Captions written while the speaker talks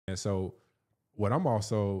And so what I want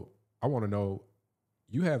to know,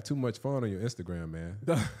 you have too much fun on your Instagram, man.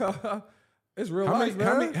 It's real life,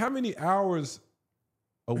 man. How many hours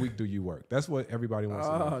a week do you work? That's what everybody wants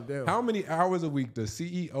to know. Damn. How many hours a week does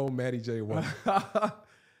CEO Matty J work?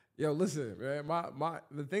 Yo, listen, man.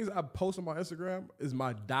 The things I post on my Instagram is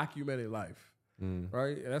my documented life,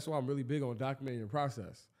 right? And that's why I'm really big on documenting the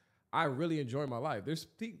process. I really enjoy my life. There's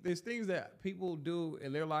things that people do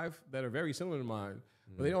in their life that are very similar to mine,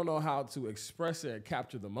 but they don't know how to express it and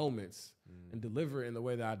capture the moments and deliver it in the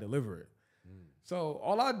way that I deliver it. So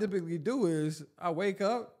all I typically do is I wake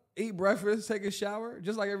up, eat breakfast, take a shower,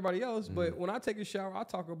 just like everybody else. But when I take a shower, I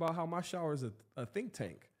talk about how my shower is a think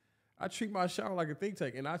tank. I treat my shower like a think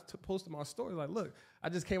tank. And I posted my story like, look, I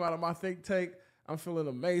just came out of my think tank. I'm feeling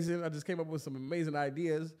amazing. I just came up with some amazing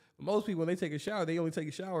ideas. But most people, when they take a shower, they only take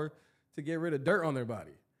a shower to get rid of dirt on their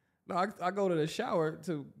body. No, I go to the shower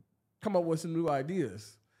to come up with some new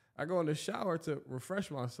ideas. I go in the shower to refresh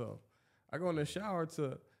myself. I go in the shower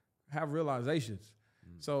to have realizations.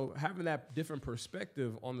 So having that different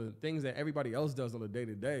perspective on the things that everybody else does on a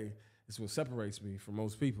day-to-day is what separates me from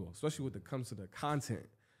most people, especially when it comes to the content.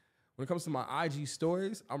 When it comes to my IG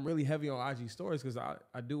stories, I'm really heavy on IG stories because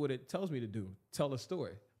I do what it tells me to do, tell a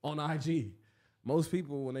story on IG. Most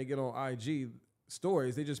people, when they get on IG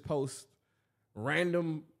stories, they just post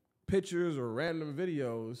random pictures or random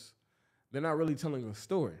videos. They're not really telling a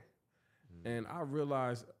story. And I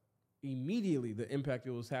realized immediately the impact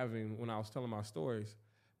it was having when I was telling my stories,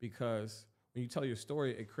 because when you tell your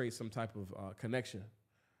story, it creates some type of connection,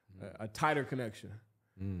 a tighter connection.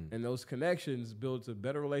 And those connections build to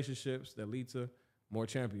better relationships that lead to more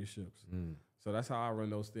championships. So that's how I run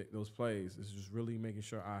those plays. It's just really making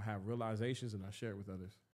sure I have realizations and I share it with others.